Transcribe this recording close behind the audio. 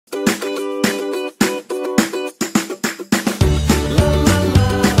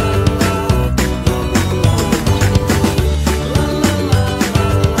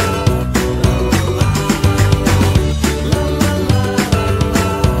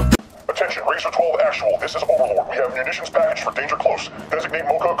12 actual. This is Overlord. We have munitions package for danger close. Designate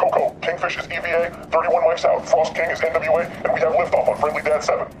Mocha Coco. Kingfish is EVA. 31 mics out. Frost King is NWA. And we have liftoff on Friendly Dad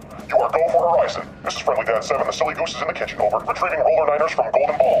 7. You are go for Horizon. This is Friendly Dad 7. The silly goose is in the kitchen. Over. Retrieving roller niners from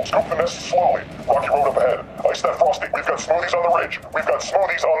Golden Ball. Scoop the nest slowly. Rocky Road up ahead. Ice that Frosty. We've got smoothies on the ridge. We've got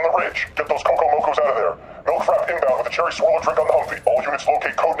smoothies on the ridge. Get those Coco Mocos out of there. Milk Frap inbound with a cherry swirler drink on the Humvee. All units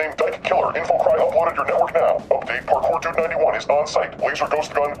locate codename Dyke Killer. Info cry uploaded your network now. Update, Parkour Dude 91 is on site. Laser Ghost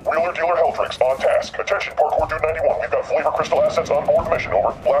Gun, Wheeler Dealer Hell Drinks on task. Attention, Parkour Dude 91. We've got flavor crystal assets on board the mission.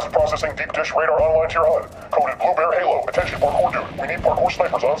 Over. Blast processing deep dish radar online to your HUD. Coded Blue Bear Halo. Attention, Parkour Dude. We need parkour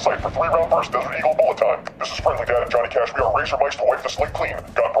snipers on site for 3-round burst Desert Eagle bullet time. This is Friendly Dad and Johnny Cash. We are razor mice to wipe the slate clean.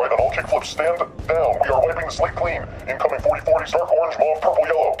 Got bright on all kickflips. Stand down. We are wiping the slate clean. Incoming 40-40s, dark orange, mauve, purple,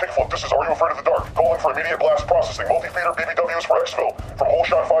 yellow. Kickflip. This is Are You Afraid of the Dark? Calling for immediate blast processing. Multi-feeder BBWs for exfil. From Whole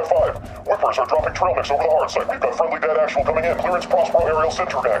Shot 5-5. Whippers are dropping trail mix over the hard side. We've got Friendly Dead actual coming in. Clearance Prospero aerial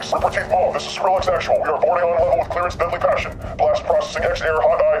Centromax. Ripper Teeth Mauve. This is Skrillex actual. We are boarding on level with clearance Deadly Passion. Blast processing X air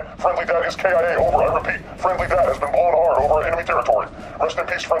hot eye. Friendly Dad is KIA. Over. I repeat. Friendly Dad has been blown hard over enemy territory. Rest in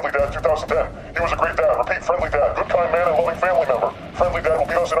peace, Friendly Dad 2010. He was a great dad. Repeat, Friendly Dad. Good, kind man and loving family member. Friendly Dad will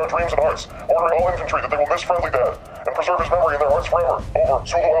be us in our dreams and hearts. Ordering all infantry that they will miss Friendly Dad and preserve his memory in their hearts forever. Over.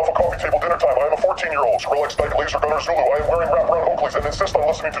 Zulu Alpha coffee table dinner time. I am a 14-year-old. Skrillex Dyke Laser Gunner Zulu. I am wearing wraparound Oakleys and insist on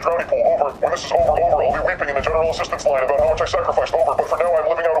listening to Drowning Pool. Over. When this is over, I'll be weeping in the general assistance line about how much I sacrificed. Over. But for now, I'm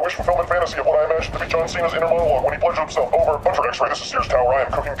living out a wish fulfillment fantasy of what I imagined to be John Cena's inner monologue when he pledged himself. Over. Hunter X-Ray. This is Sears Tower. I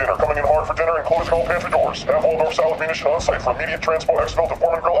am cooking dinner. Coming in hard for dinner and closing all pantry doors. Half-wall North Salad munition on site for immediate transpo exfil to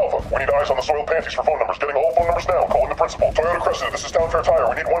Foreman Grill Alpha. We need eyes on the soiled panties for phone numbers. Getting all phone numbers now. Calling the principal. Toyota Cressida. This is Town Fair Tire.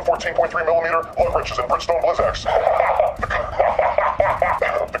 We need 114.3mm lug wrenches and Bridgestone Blizzax.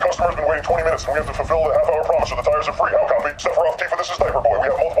 The customer's been waiting 20 minutes and we have to fulfill the half-hour promise so the tires are free. How copy? Sephiroth Tifa, this is Diaper Boy. We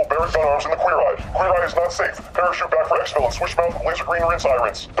have multiple Barrett gun arms in the Queer Eye. Queer Eye is not safe. Parachute back for exfil and switch mouth with laser green rinse eye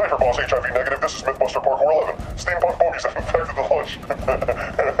rinse. Diaper Boss HIV negative. This is Mythbuster Parkour 11. Steampunk bogies have infected the lunch.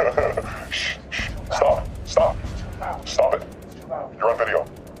 Shh, shh. Stop. Stop. Stop it. You're on video.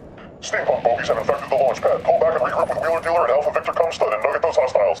 Steampunk bogies have infected the launch pad. Pull back and regroup with Wheeler Dealer and Alpha Victor Comstud and nugget those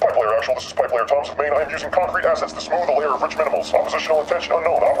hostiles. Pipe layer actual, this is Pipe layer Thomas of Maine. I am using concrete assets to smooth a layer of rich minimals. Oppositional intention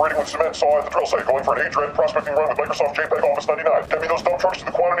unknown. Operating with cement saw at the drill site. Going for an A-Dread prospecting run with Microsoft JPEG Office 99. Get me those dump trucks to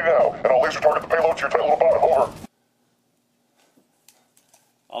the quantity now, and I'll laser target the payload to your tight little bottom. Over.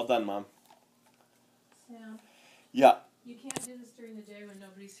 All done, Mom. Sam? Yeah. You can't do this during the day when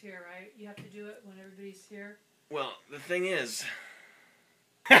nobody's here, right? You have to do it when everybody's here. Well, the thing is...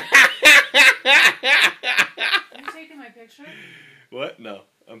 Are you taking my picture? What? No.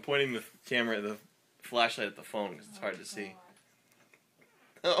 I'm pointing the camera, the flashlight at the phone because it's hard to see.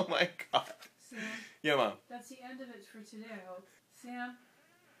 Oh my God. Sam? Yeah, Mom. That's the end of it for today, I hope. Sam?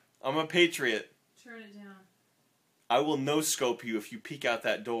 I'm a patriot. Turn it down. I will no-scope you if you peek out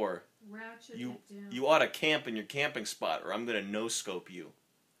that door. Ratchet it down. You ought to camp in your camping spot or I'm going to no-scope you.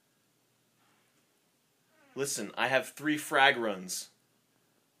 Listen, I have 3 frag runs.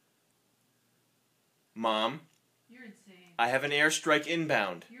 Mom. You're insane. I have an airstrike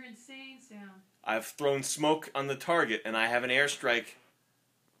inbound. You're insane, Sam. I've thrown smoke on the target and I have an airstrike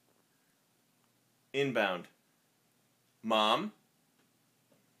inbound. Mom?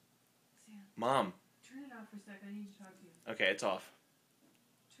 Sam. Mom. Turn it off for a sec. I need to talk to you. Okay, it's off.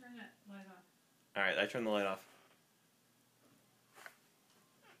 Turn that light off. Alright, I turned the light off.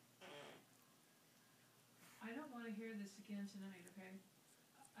 I don't want to hear this again tonight, okay?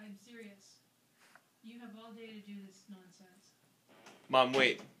 I'm serious. You have all day to do this nonsense. Mom,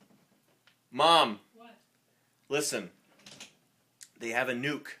 wait. Mom! What? Listen. They have a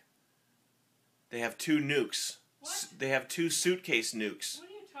nuke. They have 2 nukes. What? They have 2 suitcase nukes. What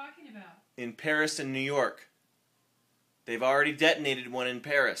are you talking about? In Paris and New York. They've already detonated one in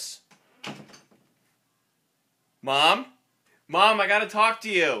Paris. Mom? Mom, I gotta talk to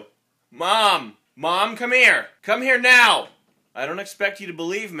you. Mom! Mom, come here! Come here now! I don't expect you to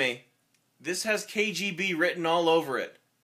believe me. This has KGB written all over it.